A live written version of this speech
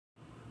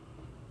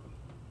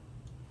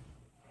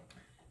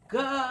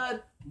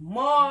Good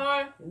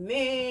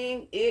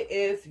morning. It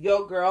is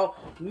your girl,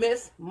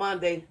 Miss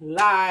Monday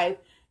Live.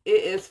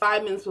 It is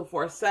 5 minutes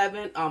before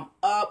 7. I'm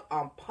up.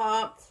 I'm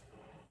pumped.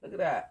 Look at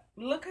that.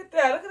 Look at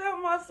that. Look at that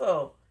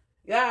muscle.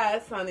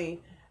 Yes,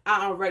 honey.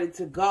 I'm ready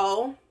to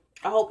go.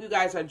 I hope you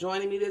guys are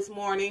joining me this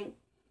morning.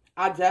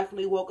 I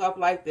definitely woke up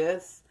like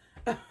this.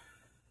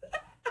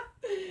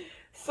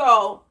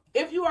 So,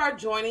 if you are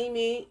joining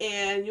me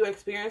and you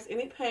experience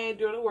any pain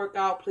during the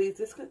workout, please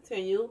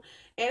discontinue.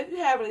 And if you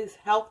have any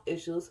health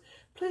issues,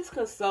 please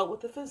consult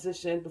with a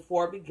physician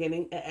before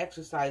beginning an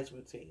exercise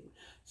routine.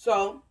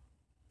 So,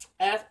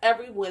 as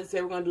every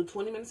Wednesday, we're going to do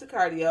 20 minutes of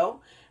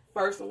cardio.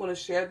 First, I'm going to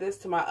share this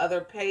to my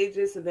other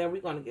pages, and then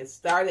we're going to get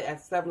started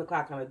at 7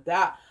 o'clock on the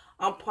dot.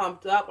 I'm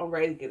pumped up. I'm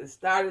ready to get it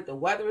started. The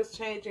weather is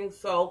changing,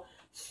 so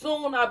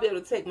soon I'll be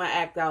able to take my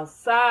act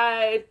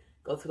outside,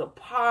 go to the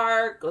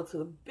park, go to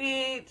the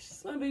beach.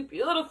 It's going to be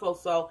beautiful.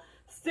 So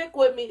stick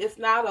with me. It's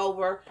not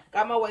over.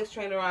 Got my waist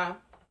trainer on.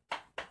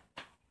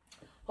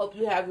 Hope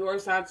you have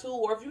yours on too.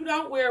 Or if you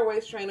don't wear a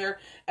waist trainer,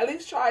 at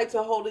least try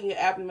to hold in your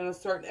abdomen on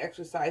certain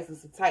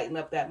exercises to tighten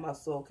up that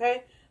muscle,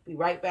 okay? Be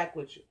right back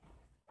with you.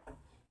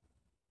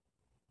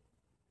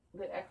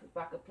 Let's ask if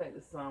I could play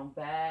the song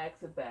back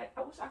to back.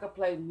 I wish I could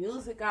play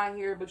music on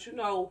here, but you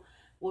know,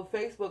 with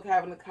Facebook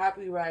having the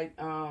copyright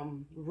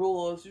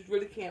rules, you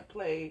really can't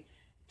play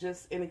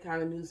just any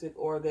kind of music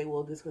or they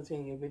will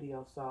discontinue your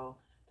video. So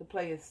to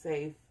play it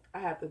safe, I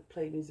have to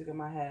play music in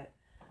my head.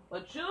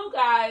 But you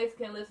guys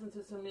can listen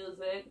to some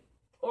music,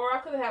 or I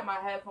could have my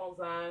headphones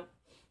on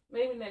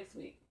maybe next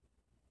week.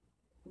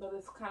 But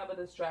it's kind of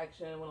a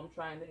distraction when I'm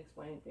trying to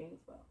explain things.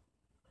 But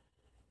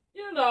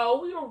you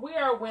know, we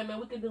are women.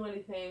 We can do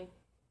anything.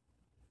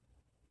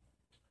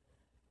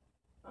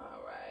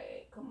 All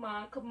right, come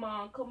on, come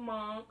on, come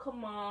on,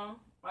 come on.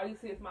 All you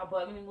see is my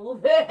butt. Let me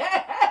move it.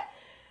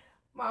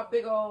 My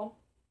big old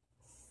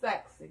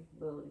sexy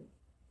booty,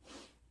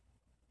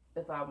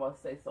 if I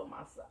must say so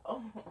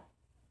myself.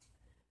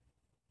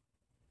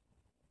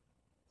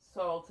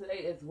 So today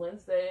is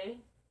Wednesday,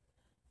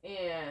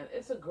 and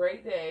it's a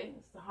great day.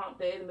 It's the hump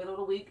day in the middle of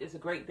the week. It's a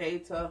great day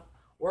to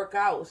work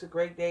out. It's a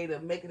great day to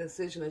make a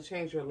decision to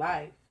change your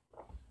life.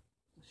 I'll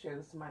share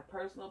this to my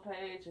personal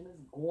page, and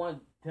it's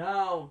going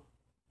down.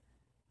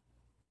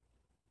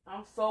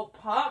 I'm so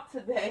pumped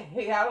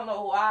today. I don't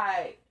know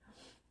why.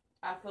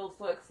 I feel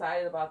so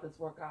excited about this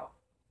workout.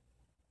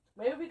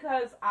 Maybe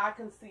because I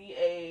can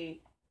see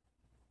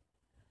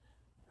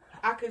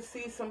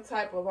some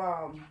type of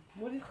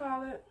what do you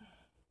call it?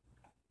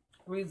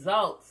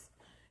 Results.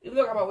 Even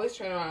though I got my waist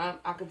trainer on,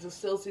 I can just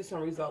still see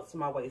some results to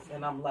my waist,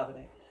 and I'm loving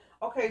it.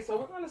 Okay, so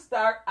we're going to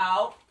start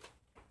out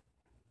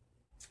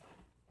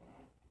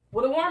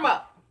with a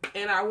warm-up.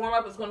 And our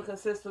warm-up is going to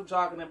consist of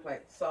jogging in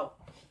place. So,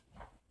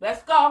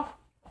 let's go.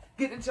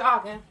 Get to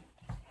jogging.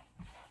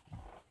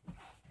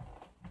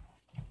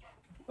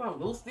 We're going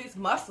to loose these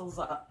muscles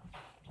up.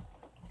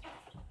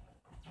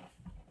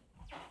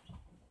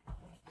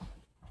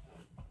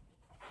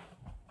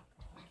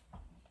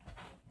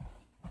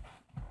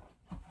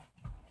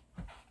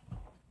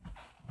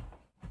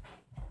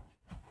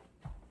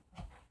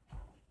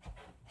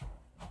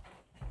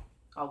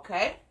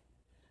 Okay,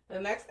 the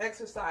next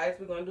exercise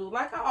we're going to do,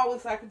 like I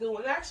always like to do,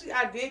 and actually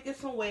I did get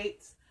some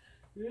weights.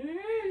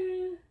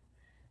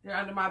 They're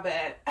under my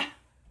bed.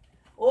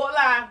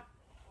 Hola.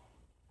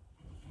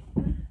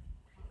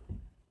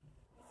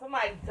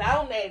 Somebody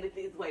donated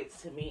these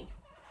weights to me.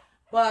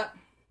 But,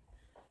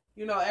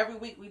 you know, every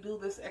week we do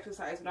this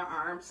exercise in our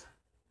arms.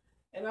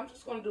 And I'm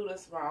just going to do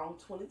this around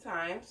 20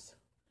 times.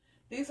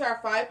 These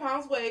are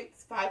 5-pound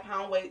weights,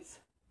 5-pound weights.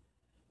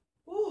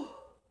 Whew.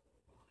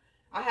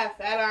 I have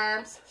fat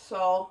arms,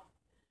 so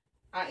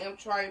I am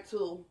trying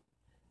to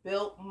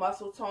build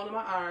muscle tone in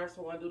my arms.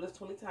 So I'm going to do this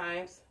 20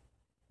 times.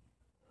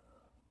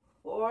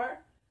 4,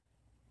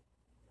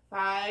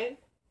 5,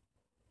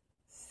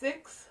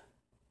 6,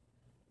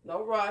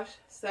 no rush,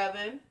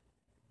 7,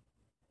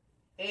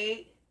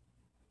 8,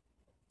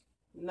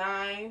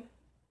 9,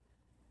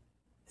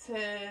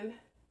 10,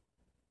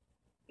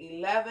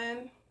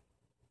 11,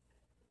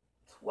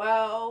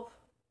 12,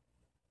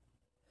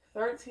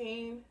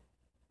 13,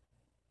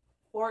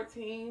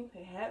 14,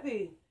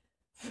 heavy,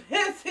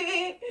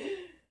 15,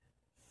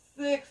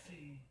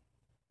 16,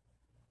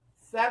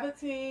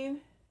 17,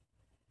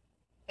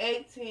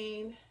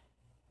 18,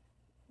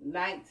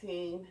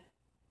 19,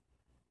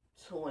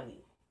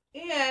 20.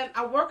 And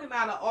I'm working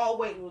on an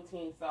all-weight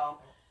routine, so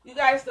you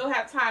guys still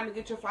have time to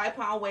get your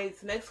 5-pound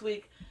weights. Next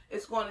week,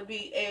 it's going to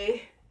be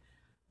a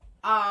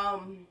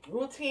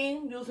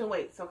routine using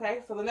weights,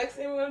 okay? So the next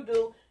thing we're going to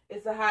do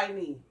is the high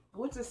knee,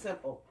 which is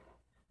simple.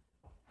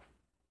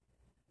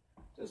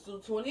 Just do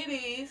 20 of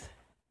these.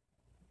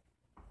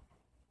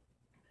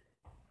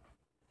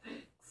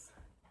 6,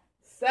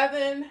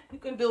 7, you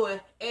can do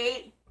it.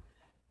 8,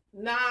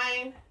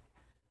 9,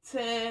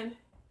 10,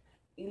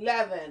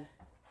 11,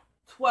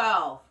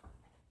 12,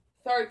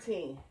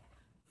 13,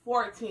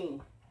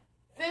 14,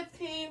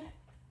 15,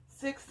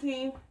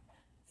 16,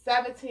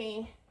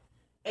 17,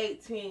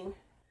 18,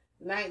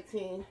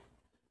 19,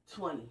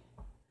 20.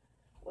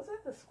 Was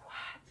that the squat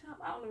jump?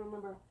 I don't even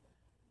remember.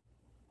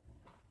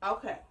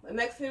 Okay, the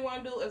next thing we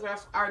want to do is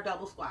our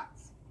double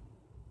squats.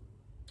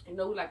 You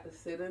know, we like to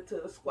sit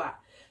into the squat.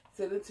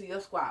 Sit into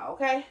your squat,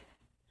 okay?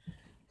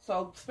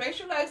 So space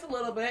your legs a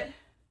little bit.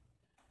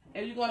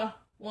 And you're going to,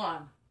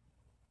 1,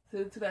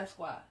 sit into that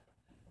squat.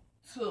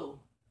 2,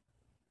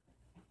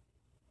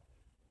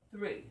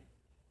 3,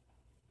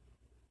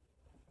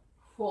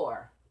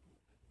 4.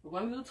 We're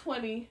going to do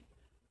 20,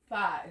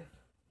 5.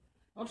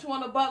 Don't you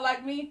want a butt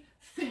like me?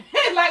 Sit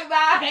like 9.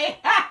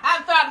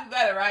 I thought it'd be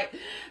better, right?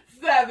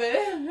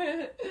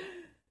 7,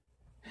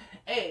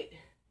 8.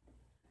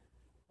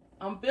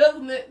 I'm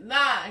building it.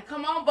 9.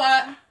 Come on,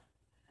 butt.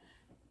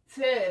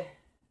 10,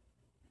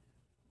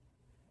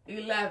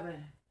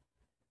 11,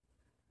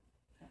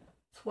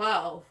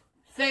 12.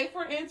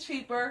 Safer and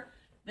cheaper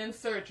than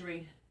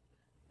surgery.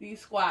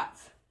 These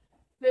squats.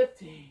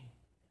 15,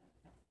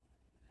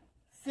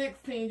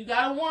 16. You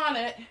gotta want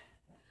it.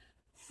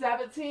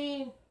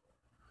 17,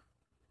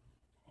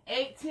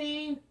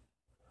 18,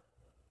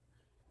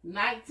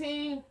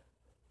 19,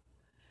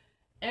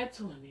 and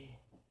 20.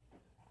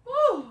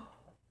 Woo.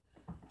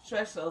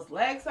 Stretch those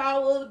legs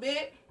out a little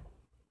bit.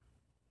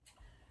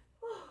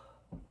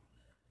 Woo.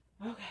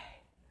 Okay.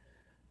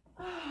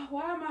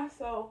 Why am I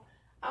so...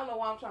 I don't know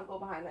why I'm trying to go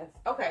behind this.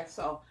 Okay,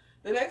 so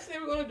the next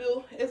thing we're going to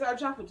do is our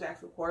jumping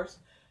jacks, of course.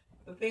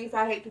 The things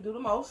I hate to do the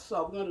most.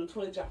 So we're going to do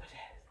 20 jumping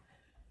jacks.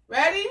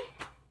 Ready?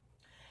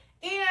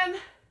 And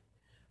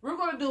we're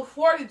going to do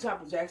 40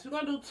 jumping jacks. We're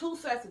going to do 2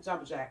 sets of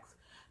jumping jacks.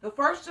 The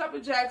first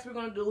jumping jacks, we're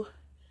going to do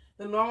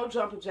the normal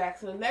jumping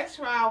jacks. And the next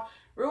round,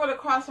 we're going to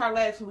cross our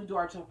legs when we do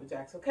our jumping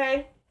jacks,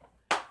 okay?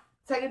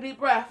 Take a deep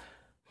breath.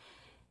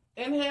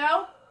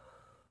 Inhale.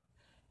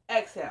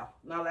 Exhale.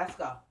 Now let's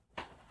go.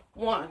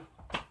 1,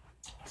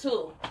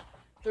 2,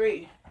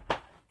 3,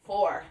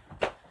 4,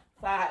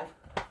 5,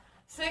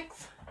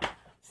 6,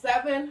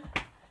 7,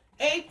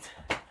 8,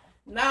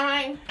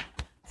 9,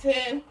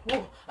 10,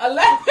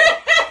 11.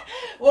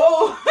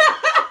 Whoa.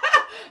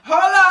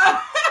 Hold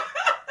on.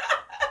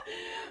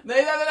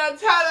 Maybe I'm going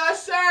to tie that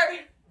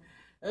shirt.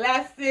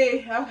 Let's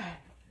see. Okay.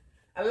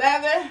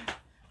 11,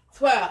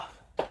 12,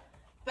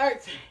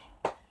 13,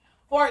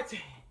 14,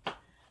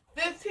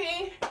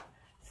 15,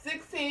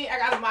 16. I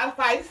got to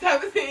modify it.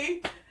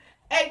 17,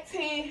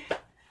 18,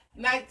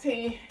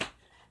 19,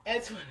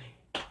 and 20.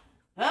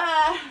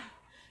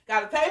 Got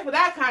to pay for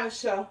that kind of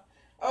show.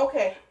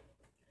 Okay.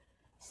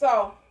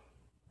 So,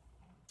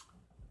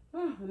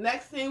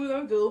 next thing we're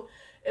going to do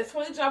is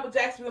 20 jumping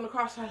jacks. We're going to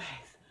cross our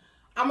legs.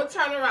 I'm going to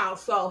turn around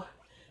so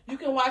you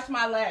can watch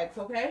my legs,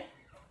 okay?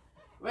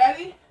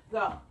 Ready?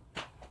 Go.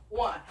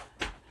 1,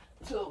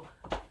 2,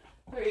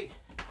 3,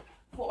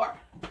 4,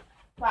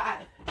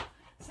 5,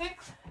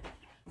 6,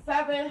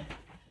 7,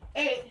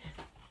 8,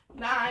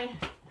 9,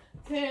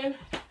 10,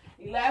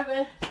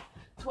 11,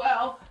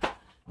 12,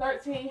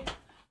 13,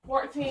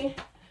 14,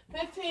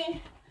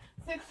 15,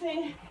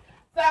 16,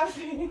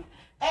 17,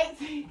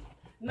 18,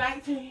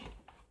 19,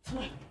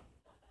 20.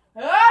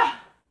 I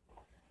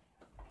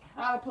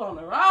put on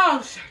the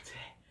wrong shirt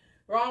today.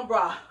 Wrong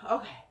bra.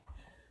 Okay.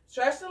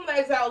 Stretch some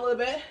legs out a little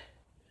bit.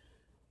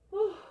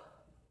 Whew.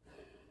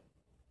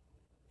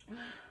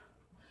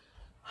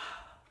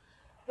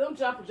 Them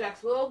jumping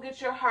jacks will get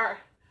your heart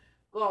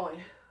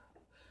going.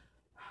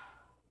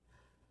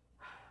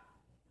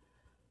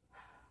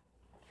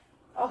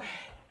 Okay.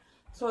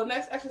 So the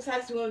next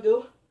exercise we're going to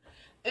do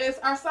is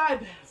our side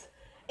bends.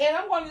 And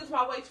I'm going to use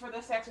my weights for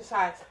this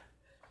exercise.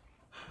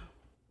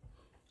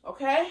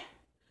 Okay?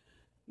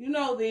 You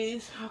know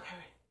these.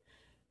 Okay.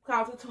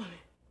 Count to 20.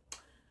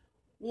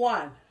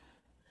 1,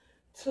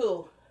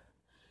 2,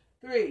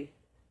 3,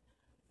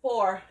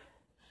 4,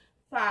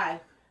 5,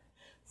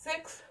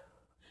 6,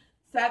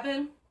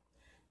 7,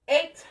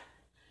 8,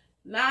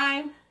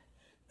 9,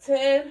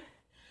 10,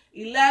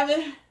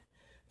 11,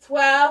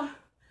 12,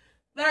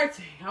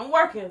 13. I'm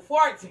working.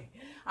 14.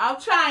 I'm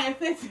trying.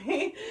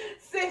 15,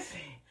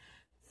 16,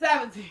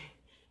 17,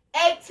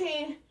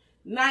 18,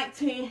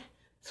 19,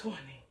 20.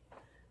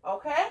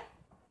 Okay?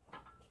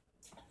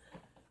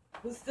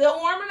 We're still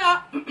warming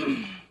up.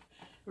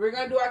 We're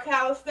going to do our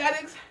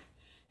calisthenics.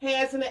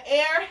 Hands in the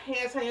air,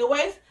 hands on your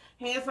waist,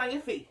 hands on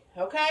your feet.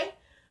 Okay?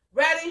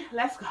 Ready?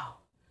 Let's go.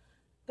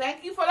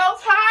 Thank you for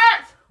those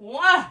hearts.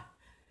 1,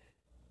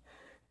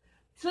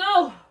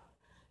 2.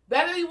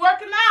 Better be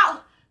working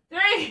out.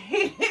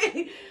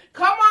 3.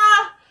 Come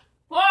on.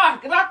 4.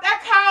 Get off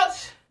that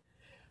couch.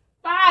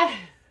 5.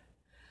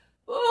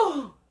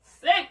 Ooh.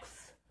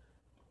 6.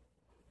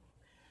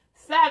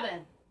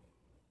 7.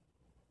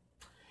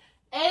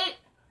 8.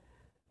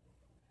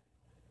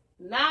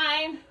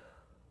 9.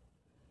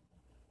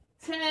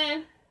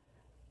 10.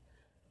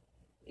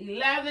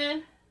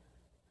 11.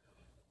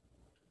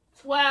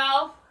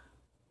 12.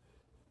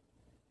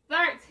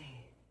 13.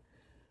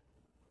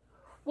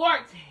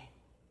 14.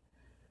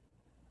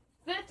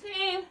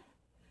 15.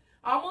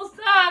 Almost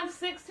done.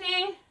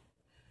 16.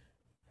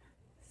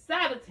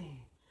 17.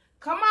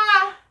 Come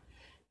on.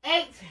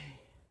 18.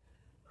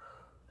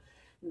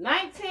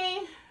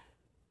 19.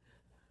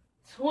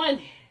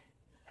 20.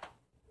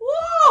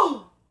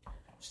 Woo!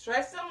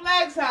 Stretch them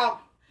legs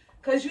out.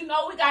 Because you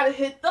know we got to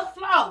hit the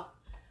floor.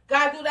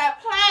 Got to do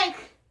that plank.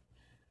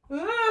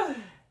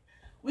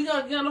 We're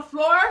going to get on the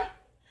floor.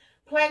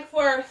 Plank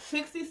for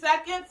 60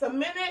 seconds, a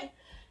minute.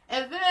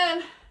 And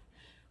then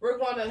we're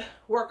going to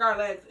work our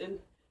legs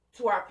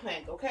into our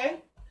plank,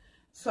 okay?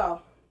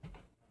 So,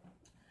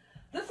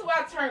 this is what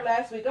I turned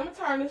last week. I'm going to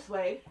turn this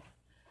way.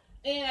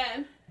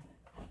 And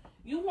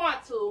you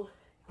want to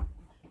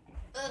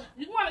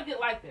get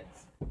like this.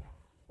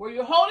 Where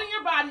you're holding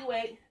your body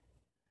weight.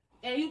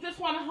 And you just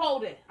want to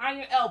hold it on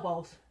your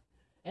elbows.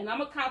 And I'm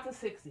going to count to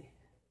 60.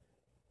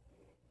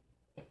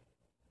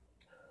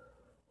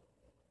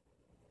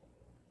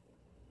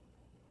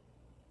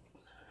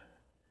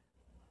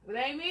 It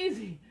ain't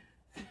easy.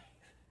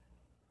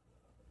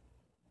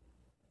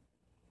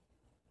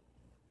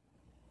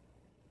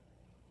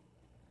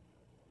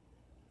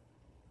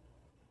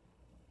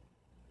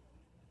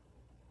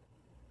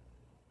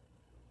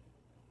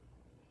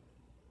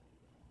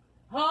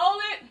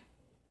 Hold it.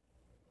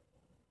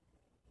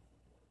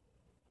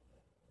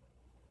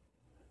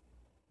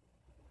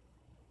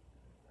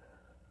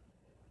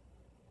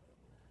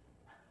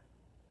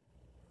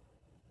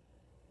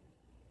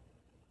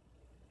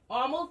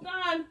 Almost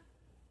done.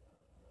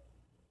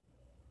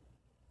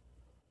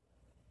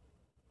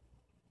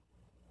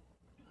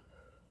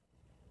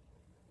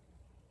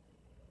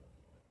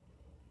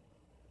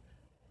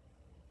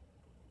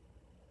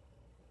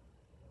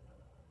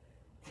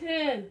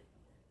 Ten,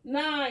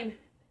 9,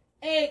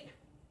 8,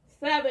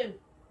 7,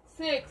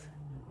 6,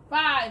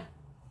 5,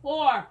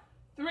 4,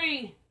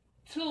 3,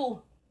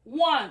 2,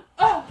 1.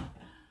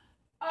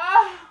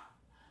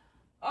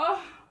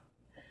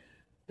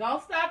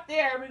 Don't stop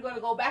there. We're going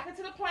to go back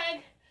into the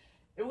plank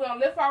and we're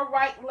going to lift our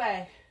right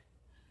leg.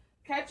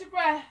 Catch your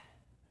breath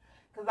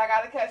because I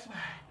got to catch mine.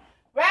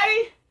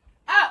 Ready?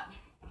 Up.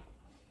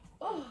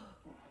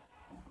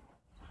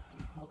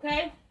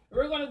 Okay?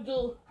 We're going to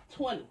do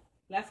 20.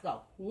 Let's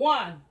go.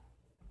 1,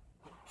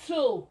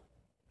 2,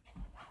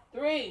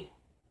 3,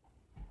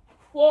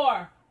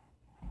 4,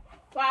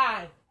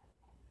 5,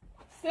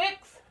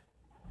 6,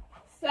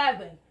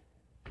 7,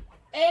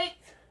 8,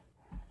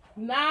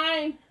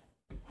 9,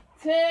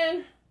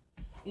 10,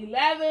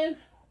 11,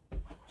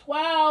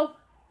 12,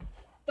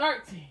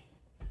 13,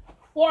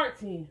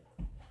 14,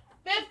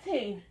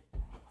 15,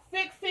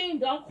 16,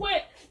 don't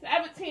quit,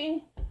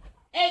 17,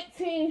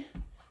 18,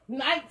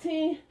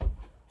 19,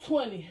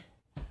 20.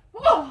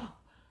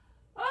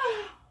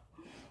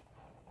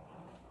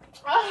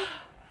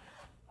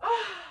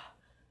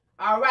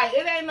 All right,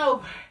 it ain't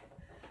over.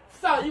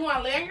 So you want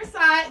to lay on your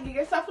side, give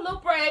yourself a little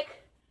break.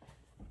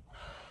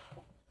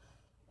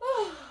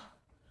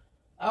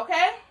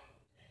 Okay?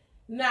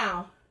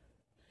 Now,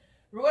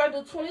 we're going to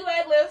do 20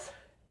 leg lifts,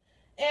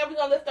 and we're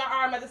going to lift our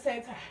arm at the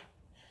same time.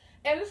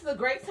 And this is a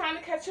great time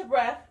to catch your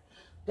breath.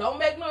 Don't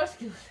make no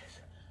excuses.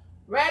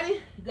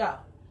 Ready? Go.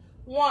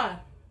 1,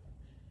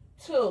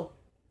 2,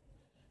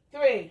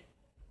 3,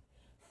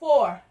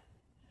 4,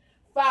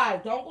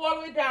 5. Don't go all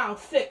the way down.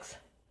 6,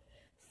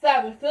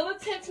 7. Feel the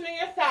tension in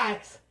your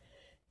thighs.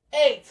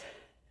 8,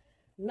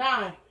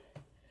 9,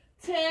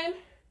 10,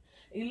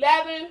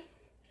 11,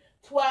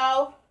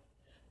 12,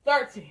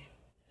 13,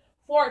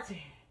 14,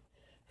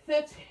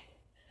 15,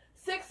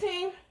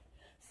 16,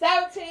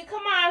 17,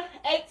 come on,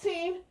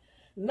 18,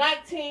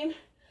 19,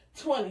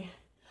 20.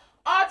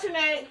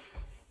 Alternate.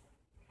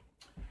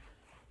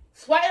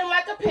 Sweating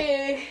like a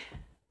pig.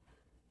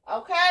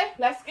 Okay,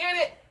 let's get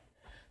it.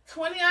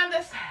 20 on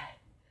this side.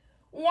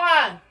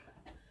 1,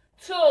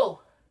 2,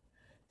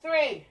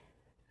 3,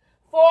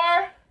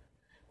 4,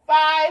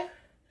 5,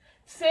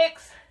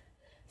 6,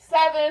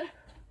 7,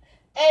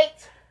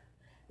 8,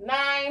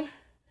 9,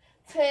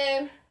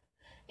 10,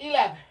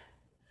 11,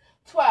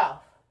 12,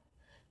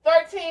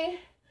 13,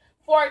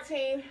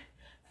 14,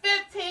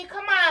 15,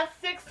 come on,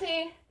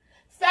 16,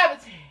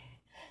 17,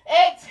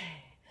 18,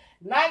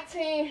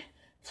 19,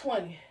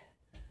 20.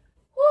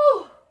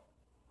 Woo!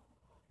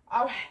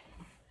 All right.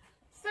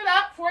 Sit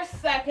up for a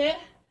second.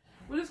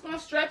 We're just going to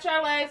stretch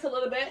our legs a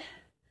little bit.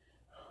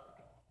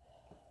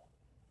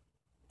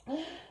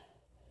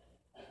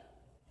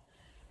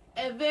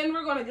 And then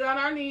we're going to get on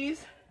our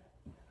knees.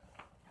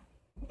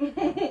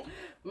 Okay,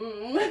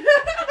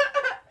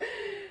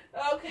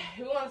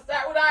 we're going to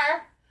start with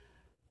our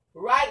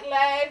right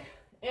leg.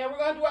 And we're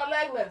going to do our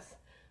leg lifts.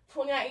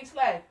 20 on each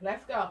leg.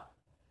 Let's go.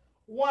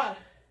 1.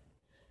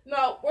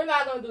 No, we're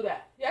not going to do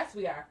that. Yes,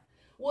 we are.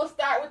 We'll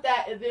start with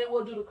that and then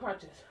we'll do the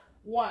crunches.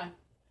 1,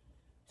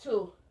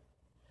 2,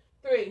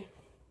 3,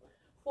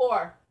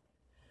 4,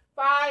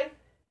 5,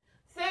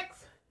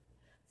 6,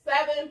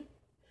 7,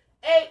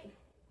 8,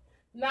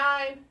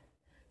 9,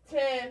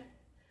 10,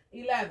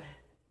 11,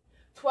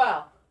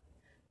 12,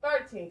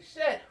 13,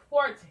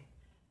 14,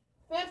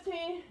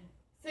 15,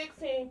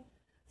 16,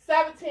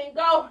 17,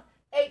 go,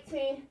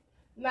 18,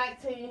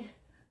 19,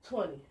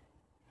 20.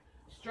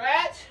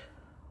 Stretch.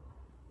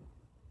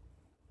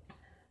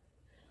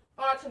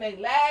 Alternate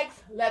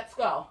legs. Let's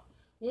go.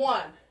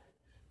 1,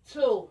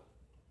 2,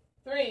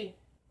 3,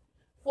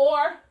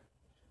 4,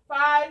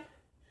 5,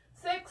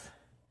 6,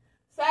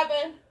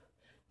 7,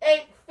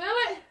 8. Feel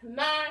it.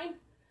 9,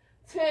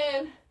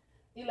 10,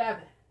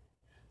 11,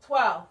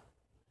 12,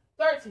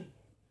 13,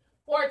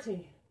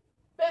 14,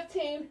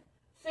 15,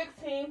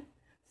 16,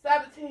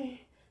 17,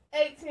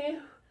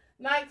 18,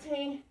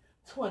 19,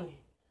 20.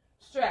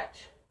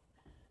 Stretch.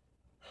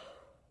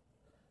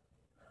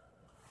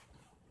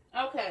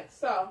 Okay,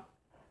 so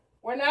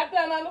we're not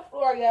done on the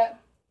floor yet.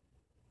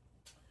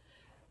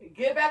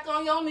 Get back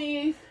on your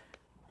knees,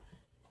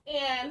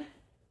 and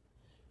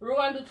we're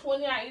going to do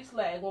 20 on each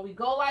leg. When we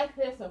go like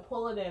this and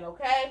pull it in,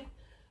 okay?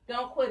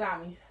 Don't quit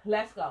on me.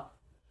 Let's go.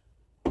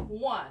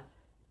 1,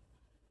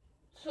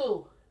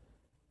 2,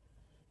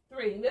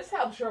 3. This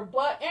helps your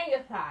butt and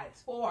your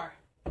thighs. 4,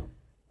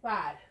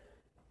 5,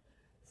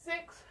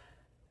 6,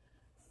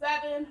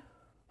 7,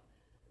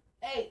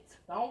 8.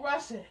 Don't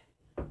rush it.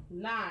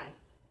 9,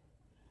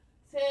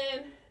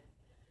 10,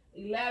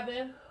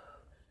 11,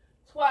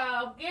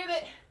 12. Get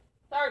it.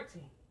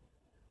 13,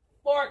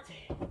 14,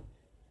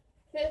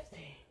 15,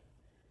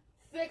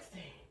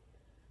 16,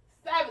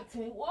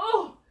 17.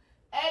 Woo!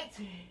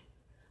 18,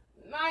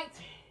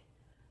 19,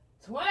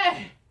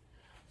 20.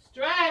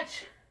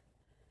 Stretch.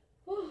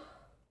 Whew.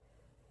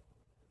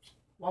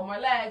 One more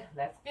leg.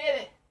 Let's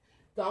get it.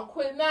 Don't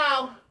quit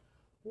now.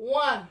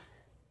 1,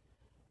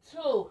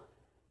 2,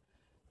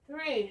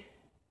 3,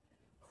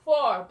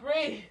 4.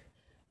 Breathe.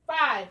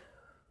 5,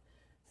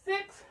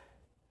 6,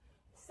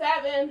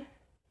 7,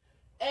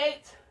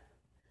 8,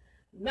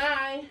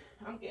 9.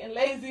 I'm getting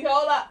lazy.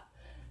 Hold up.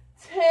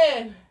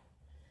 10,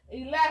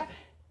 11,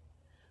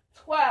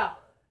 12,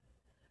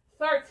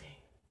 13,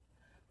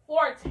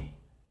 14,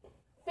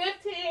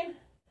 15,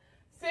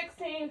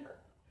 16,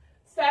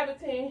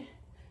 17,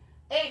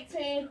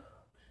 18,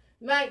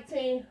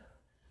 19,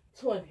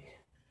 20.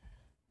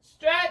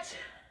 Stretch.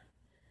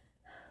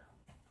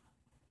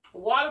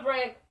 Water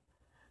break.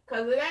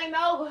 Because it ain't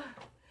over.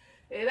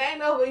 It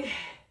ain't over yet.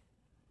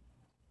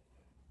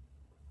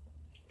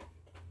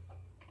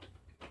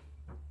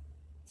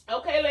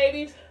 Okay,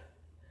 ladies.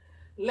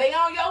 Lay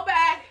on your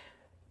back.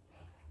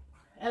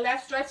 And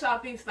let's stretch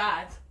out these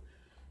sides.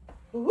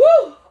 Woo!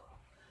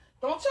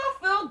 Don't y'all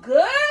feel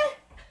good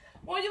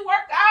when you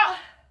work out?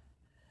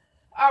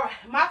 All right,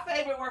 my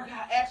favorite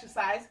workout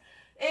exercise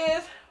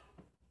is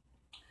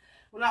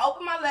when I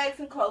open my legs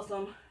and close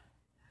them.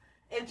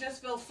 It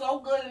just feels so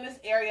good in this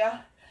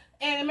area,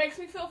 and it makes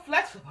me feel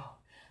flexible.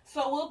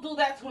 So we'll do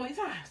that 20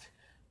 times.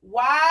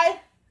 Wide,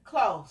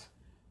 close.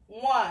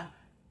 1,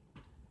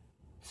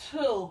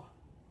 2,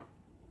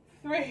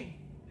 3,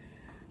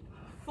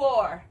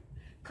 4.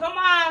 Come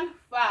on.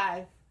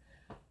 5,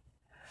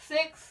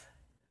 6,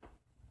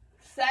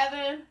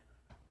 7,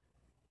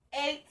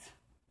 8,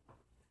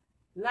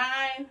 9,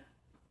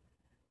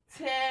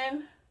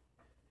 10,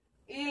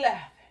 11,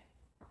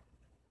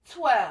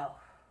 12,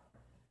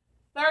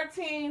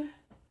 13,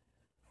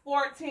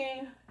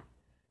 14,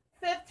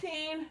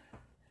 15,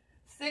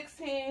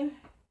 16,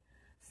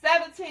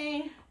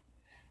 17,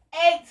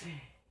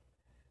 18.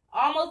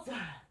 Almost done.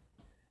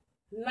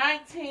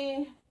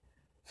 19,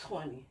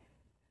 20.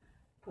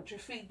 Put your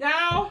feet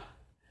down.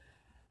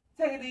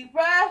 Take a deep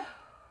breath.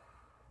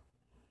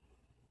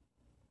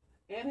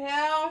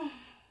 Inhale.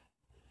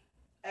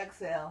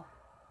 Exhale.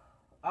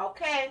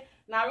 Okay.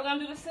 Now we're going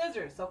to do the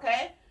scissors,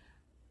 okay?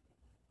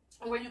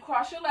 Where you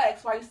cross your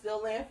legs while you're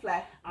still laying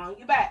flat on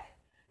your back.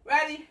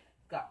 Ready?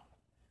 Go.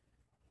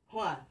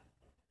 1,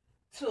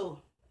 2,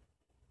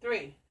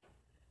 3,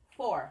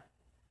 4,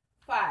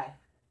 5,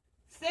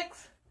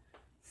 6,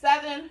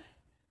 7,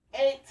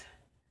 8,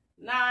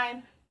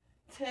 9,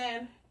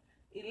 10,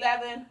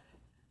 11,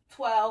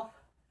 12,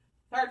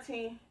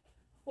 13,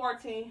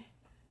 14,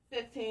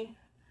 15,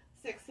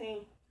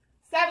 16,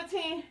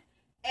 17,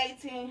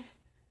 18,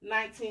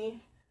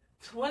 19,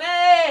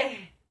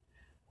 20.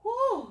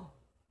 Woo.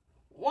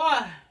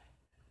 1,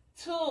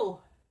 2,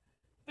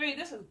 3.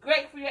 This is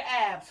great for your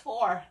abs.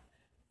 4,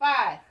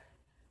 5,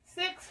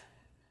 6,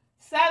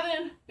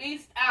 7.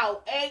 Beast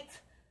out. 8,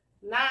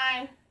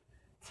 9,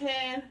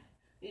 10,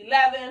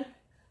 11,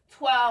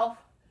 12,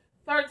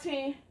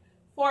 13,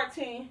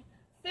 14,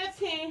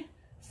 15,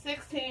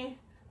 16,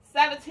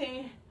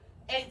 17,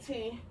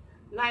 18,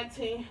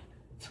 19,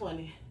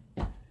 20.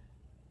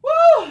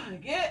 Woo!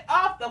 Get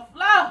off the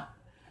floor.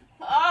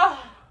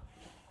 Oh.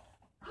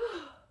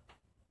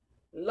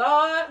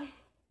 Lord,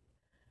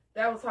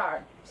 that was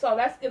hard. So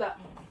let's get up.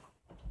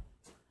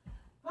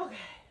 Okay.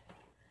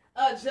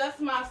 Adjust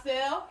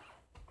myself.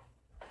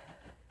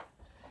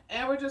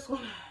 And we're just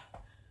going to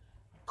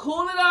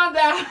cool it on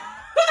down.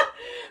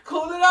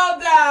 Cool it on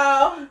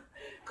down.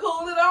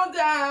 Cool it on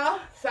down.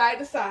 Side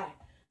to side.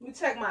 Let me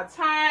check my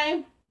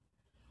time.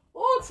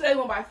 Ooh, today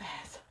went by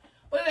fast.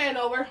 But it ain't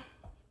over.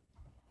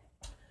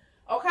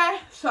 Okay,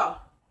 so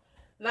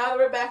now that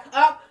we're back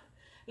up,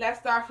 let's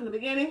start from the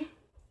beginning.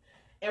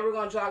 And we're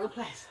going to jog in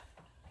place.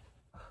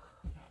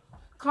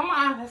 Come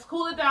on, let's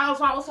cool it down.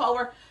 It's almost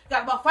over.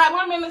 Got about 5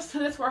 more minutes to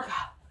this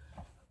workout.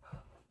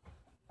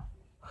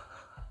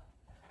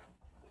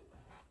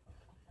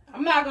 I'm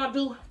I'm not gonna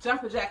do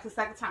jumper jacks the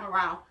second time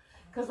around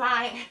because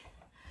I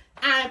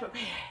ain't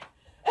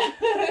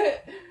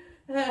prepared.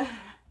 I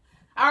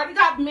already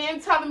got men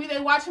telling me they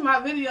watching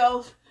my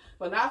videos,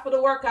 but not for the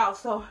workout,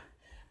 so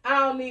I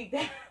don't need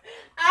that.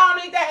 I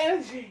don't need that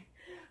energy.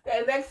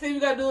 The next thing we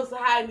gotta do is a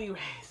high knee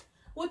raise,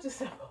 which is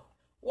simple.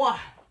 1,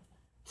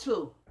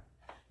 2.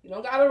 You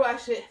don't gotta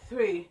rush it.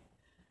 3,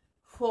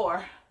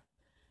 4,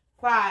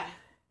 5,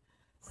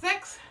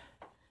 6,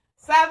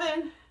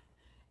 7,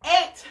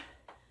 8,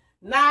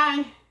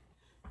 9,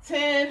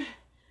 10,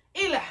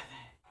 11,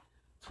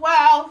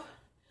 12,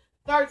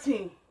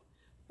 13,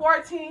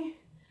 14,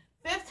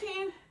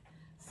 15,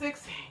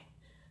 16,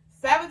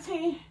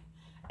 17,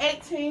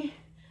 18,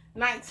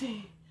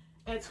 19,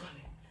 and 20.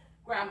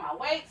 Grab my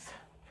weights.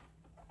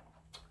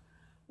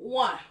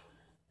 1,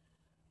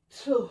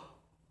 2,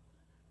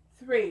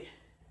 3,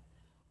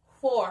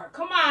 4.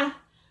 Come on.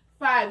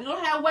 5. You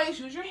don't have weights,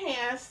 use your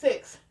hands.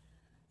 6,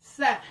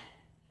 7.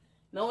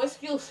 No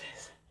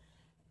excuses.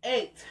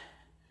 8,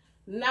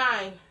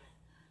 9,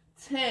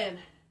 10,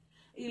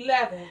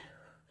 11,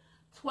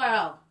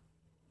 12,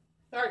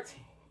 13,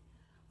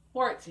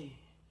 14,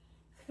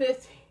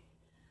 15,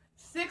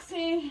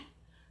 16,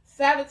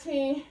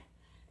 17,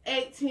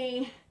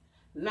 18,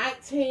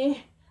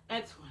 19,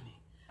 and 20.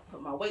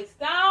 Put my weights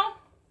down.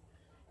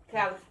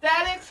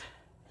 Calisthenics.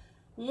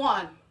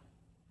 1,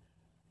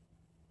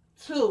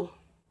 2,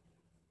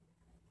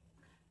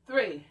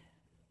 3,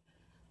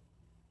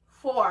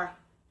 4,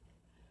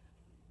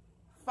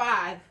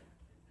 5,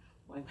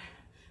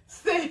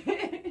 6.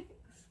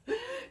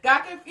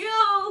 Got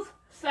confused.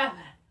 7,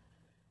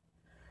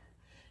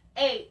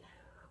 8.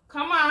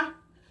 Come on.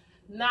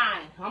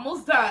 9.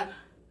 Almost done.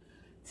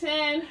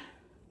 10,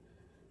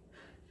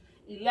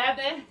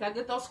 11. Gotta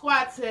get those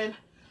squats in.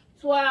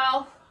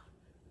 12,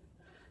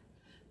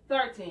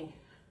 13,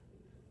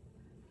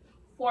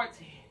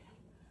 14,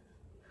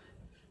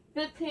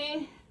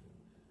 15,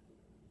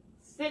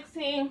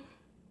 16,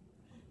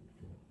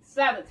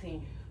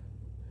 17,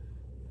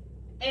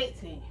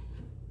 18,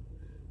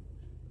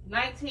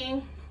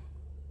 19,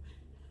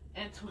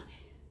 and 20.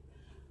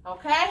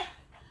 Okay?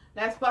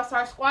 Let's bust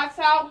our squats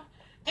out.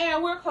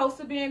 And we're close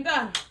to being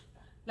done.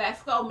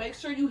 Let's go. Make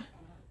sure you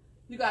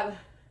gotta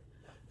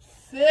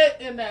sit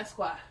in that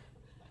squat.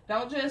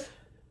 Don't just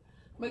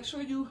make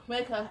sure you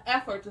make an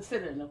effort to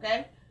sit in,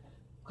 okay?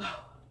 Go.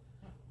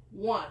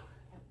 1,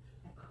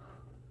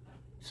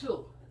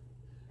 2.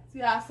 See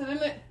how I sit in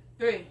it?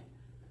 3,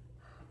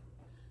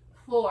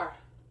 4,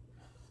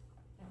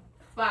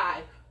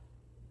 5,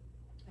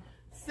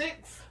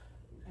 6,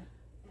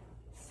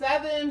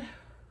 7,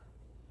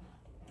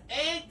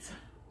 8,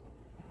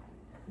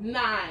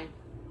 9,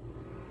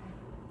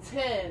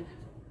 10,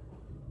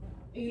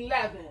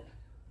 11,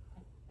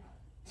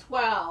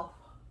 12,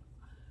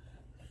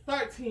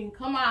 13,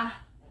 come on,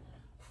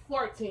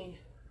 14,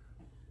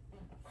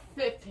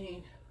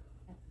 15,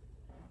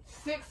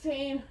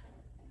 16,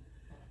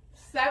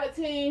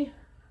 17,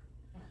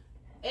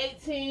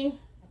 18,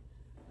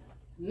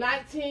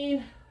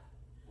 19,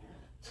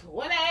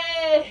 20.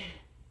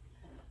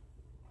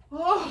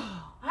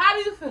 Oh, how do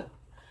you feel?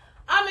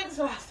 I'm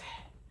exhausted.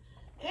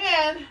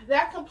 And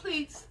that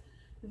completes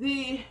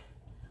the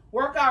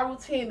workout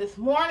routine this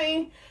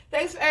morning.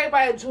 Thanks for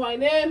everybody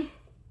joining in.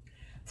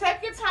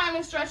 Take your time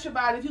and stretch your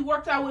body. If you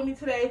worked out with me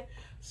today,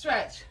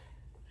 stretch.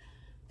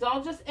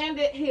 Don't just end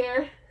it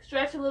here.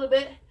 Stretch a little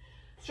bit.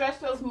 Stretch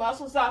those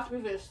muscles out to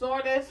prevent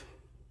soreness.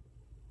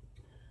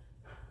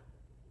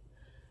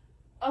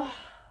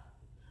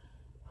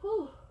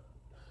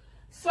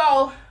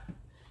 So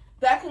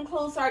that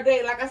concludes our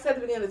day. Like I said at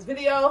the beginning of this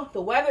video,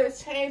 the weather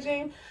is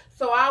changing.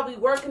 So I'll be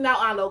working out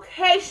on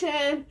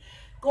location,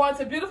 going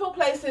to beautiful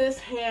places,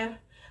 and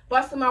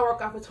busting my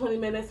workout for 20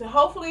 minutes. And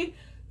hopefully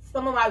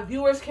some of my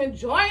viewers can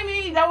join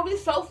me. That would be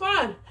so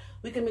fun.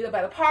 We can meet up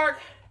at a park,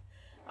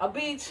 a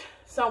beach,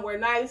 somewhere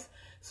nice,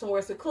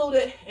 somewhere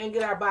secluded, and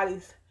get our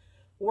bodies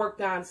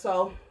worked on.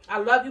 So I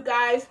love you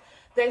guys.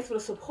 Thanks for the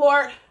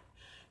support.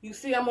 You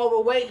see I'm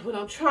overweight, but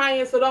I'm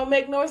trying, so don't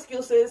make no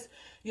excuses.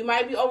 You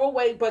might be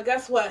overweight, but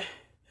guess what?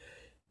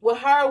 With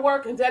hard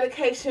work and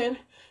dedication,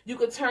 you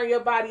can turn your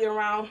body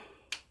around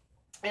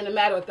in a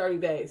matter of 30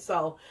 days.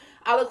 So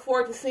I look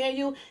forward to seeing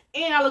you,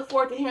 and I look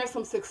forward to hearing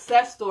some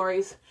success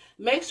stories.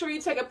 Make sure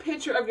you take a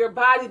picture of your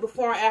body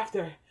before and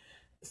after.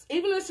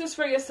 Even if it's just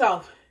for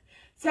yourself.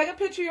 Take a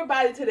picture of your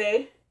body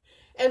today,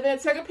 and then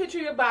take a picture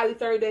of your body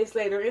 30 days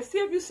later and see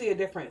if you see a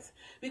difference.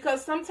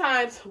 Because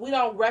sometimes we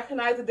don't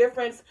recognize the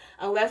difference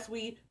unless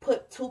we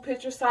put two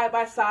pictures side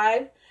by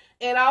side.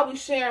 And I'll be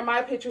sharing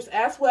my pictures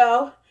as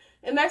well.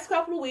 In the next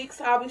couple of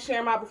weeks, I'll be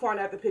sharing my before and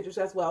after pictures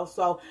as well.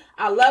 So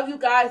I love you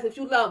guys. If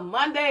you love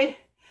Monday,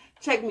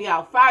 check me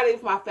out Friday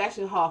for my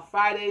Fashion Haul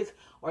Fridays.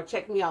 Or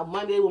check me out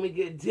Monday when we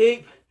get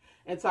deep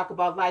and talk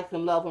about life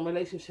and love and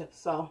relationships.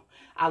 So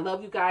I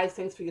love you guys.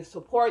 Thanks for your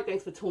support.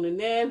 Thanks for tuning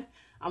in.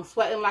 I'm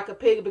sweating like a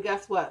pig, but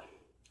guess what?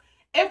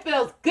 It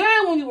feels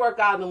good when you work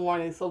out in the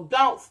morning, so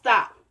don't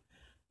stop.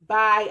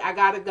 Bye. I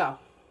gotta go.